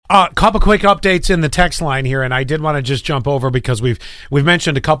Couple quick updates in the text line here, and I did want to just jump over because we've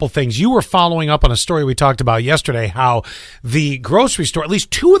mentioned a couple things. You were following up on a story we talked about yesterday, how the grocery store, at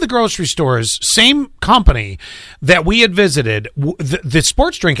least two of the grocery stores, same company that we had visited, the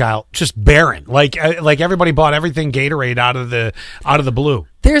sports drink aisle just barren. Like everybody bought everything Gatorade out of the blue.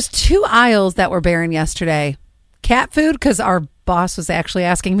 There's two aisles that were barren yesterday. Cat food, because our boss was actually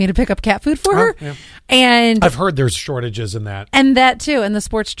asking me to pick up cat food for her. Yeah. And I've heard there's shortages in that. And that too, and the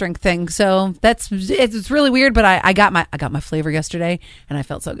sports drink thing. So it's really weird, but I got my flavor yesterday and I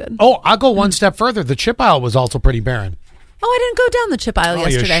felt so good. Oh, I'll go one step further. The chip aisle was also pretty barren. Oh, I didn't go down the chip aisle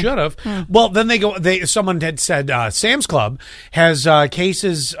yesterday. You should have. Well, then someone had said Sam's Club has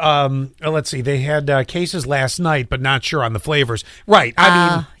cases. Let's see, they had cases last night, but not sure on the flavors. Right.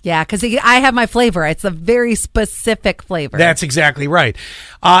 I mean, yeah, because I have my flavor. It's a very specific flavor. That's exactly right.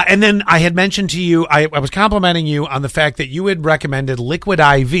 And then I had mentioned to you, I was complimenting you on the fact that you had recommended Liquid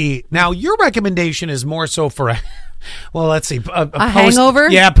IV. Now, your recommendation is more so for well, let's see. A hangover?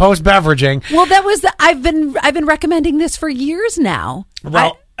 Yeah, post-beveraging. Well, I've been recommending this for years now.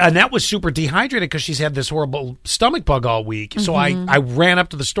 Well, and that was super dehydrated because she's had this horrible stomach bug all week. So I ran up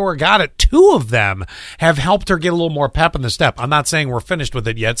to the store, got it. Two of them have helped her get a little more pep in the step. I'm not saying we're finished with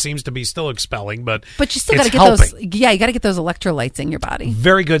it yet. Seems to be still expelling, but you still got to get those. Yeah, you got to get those electrolytes in your body.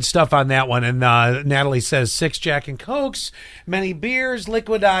 Very good stuff on that one. And Natalie says 6 Jack and Cokes, many beers,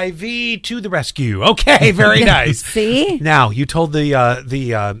 Liquid IV to the rescue. Okay, very nice. See? Now you told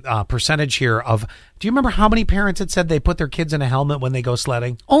the percentage here of. Do you remember how many parents had said they put their kids in a helmet when they go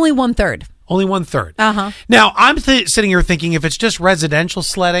sledding? Only 1/3. Only 1/3. Uh-huh. Now, I'm sitting here thinking if it's just residential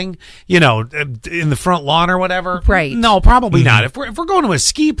sledding, in the front lawn or whatever. Right. No, probably not. If we're going to a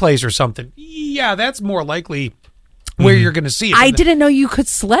ski place or something, yeah, that's more likely where you're going to see it. I didn't know you could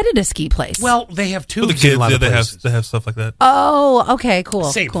sled at a ski place. Well, they have tubes. For the kids, in a lot of places. they have stuff like that. Oh, okay, cool.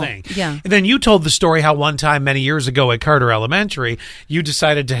 Same cool. thing. Yeah. And then you told the story how one time many years ago at Carter Elementary, you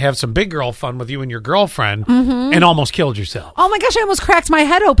decided to have some big girl fun with you and your girlfriend and almost killed yourself. Oh my gosh, I almost cracked my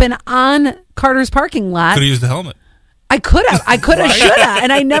head open on Carter's parking lot. Could have used the helmet. I could have, should have,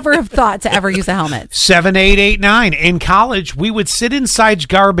 and I never have thought to ever use a helmet. 7889. In college, we would sit inside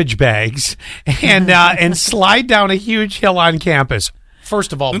garbage bags and slide down a huge hill on campus.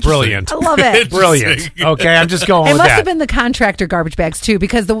 First of all, brilliant. I love it. Brilliant. Okay, I'm just going with that. It must that. have been the contractor garbage bags, too,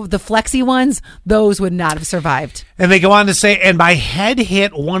 because the flexi ones, those would not have survived. And they go on to say, and my head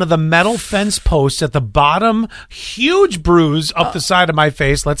hit one of the metal fence posts at the bottom. Huge bruise up the side of my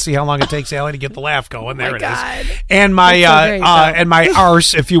face. Let's see how long it takes Allie to get the laugh going. There it is. And my and my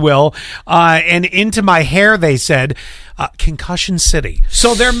arse, if you will, and into my hair, they said. Concussion City.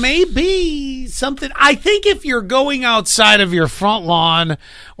 So there may be something. I think if you're going outside of your front lawn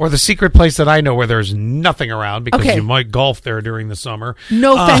or the secret place that I know where there's nothing around because you might golf there during the summer.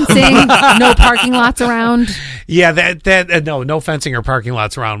 No fencing, no parking lots around. Yeah, no fencing or parking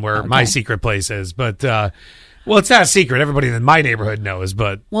lots around where my secret place is. But well, it's not a secret. Everybody in my neighborhood knows,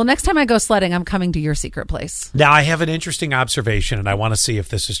 but... Well, next time I go sledding, I'm coming to your secret place. Now, I have an interesting observation, and I want to see if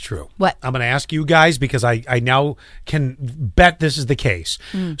this is true. What? I'm going to ask you guys because I now can bet this is the case.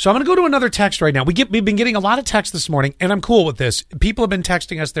 So I'm going to go to another text right now. We've been getting a lot of texts this morning, and I'm cool with this. People have been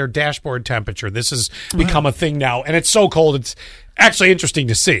texting us their dashboard temperature. This has become a thing now, and it's so cold, it's actually interesting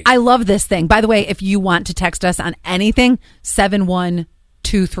to see. I love this thing. By the way, if you want to text us on anything,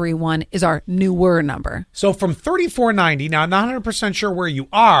 71231 is our newer number. So from 3490, now I'm not 100% sure where you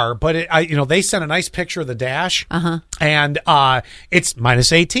are, but they sent a nice picture of the dash, and it's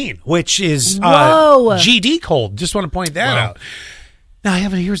minus 18, which is GD cold. Just want to point that out. Now,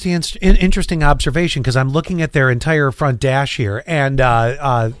 here's the interesting observation because I'm looking at their entire front dash here, and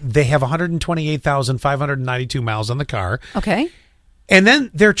they have 128,592 miles on the car. Okay. And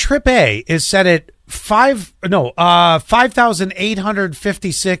then their trip A is set at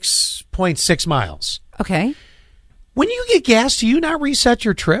 5,856.6 miles. Okay. When you get gas, do you not reset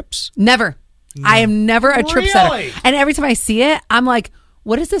your trips? Never. I am never a trip setter. And every time I see it, I'm like,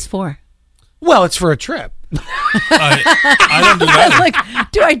 what is this for? Well, it's for a trip. I don't do that. Like,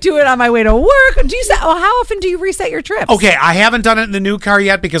 do I do it on my way to work? How often do you reset your trips? Okay, I haven't done it in the new car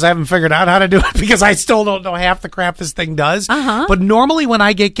yet because I haven't figured out how to do it because I still don't know half the crap this thing does. But normally when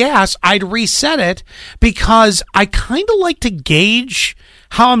I get gas, I'd reset it because I kind of like to gauge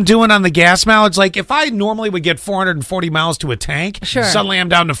how I'm doing on the gas mileage. Like if I normally would get 440 miles to a tank, suddenly I'm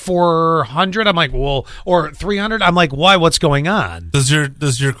down to 400. I'm like, well, or 300. I'm like, why? What's going on? Does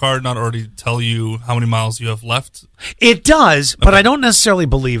your car not already tell you how many miles you have left? It does, but I don't necessarily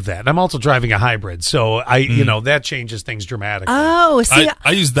believe that. I'm also driving a hybrid, so that changes things dramatically. Oh, see,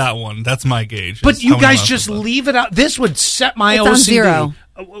 I use that one. That's my gauge. But you guys just leave it out. This would set my OCD. On zero.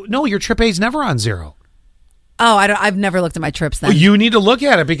 No, your trip A is never on zero. Oh, I've never looked at my trips then. Well, you need to look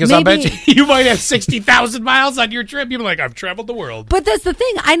at it because I Maybe. bet you might have 60,000 miles on your trip. You're like, I've traveled the world. But that's the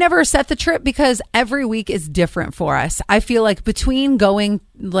thing. I never set the trip because every week is different for us. I feel like between going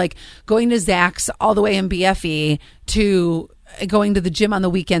to Zach's all the way in BFE to going to the gym on the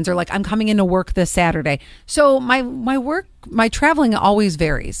weekends, or like I'm coming into work this Saturday. So my traveling always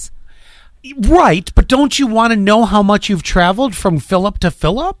varies. Right, but don't you want to know how much you've traveled from fill up to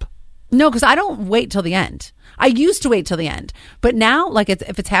fill up? No, because I don't wait till the end. I used to wait till the end, but now, like,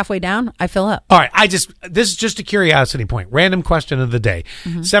 if it's halfway down, I fill up. All right, this is just a curiosity point. Random question of the day.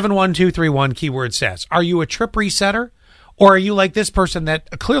 71231 keyword says, are you a trip resetter? Or are you like this person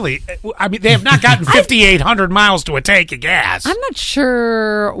that clearly, I mean, they have not gotten 5,800 miles to a tank of gas? I'm not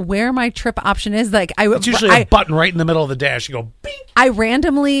sure where my trip option is. Like, it's usually a button right in the middle of the dash. You go, bing. I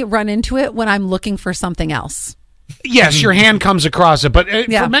randomly run into it when I'm looking for something else. Yes, your hand comes across it, but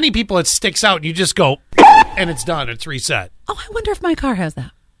for many people, it sticks out. You just go, and it's done. It's reset. Oh, I wonder if my car has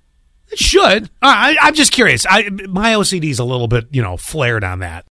that. It should. I'm just curious. My OCD is a little bit, flared on that.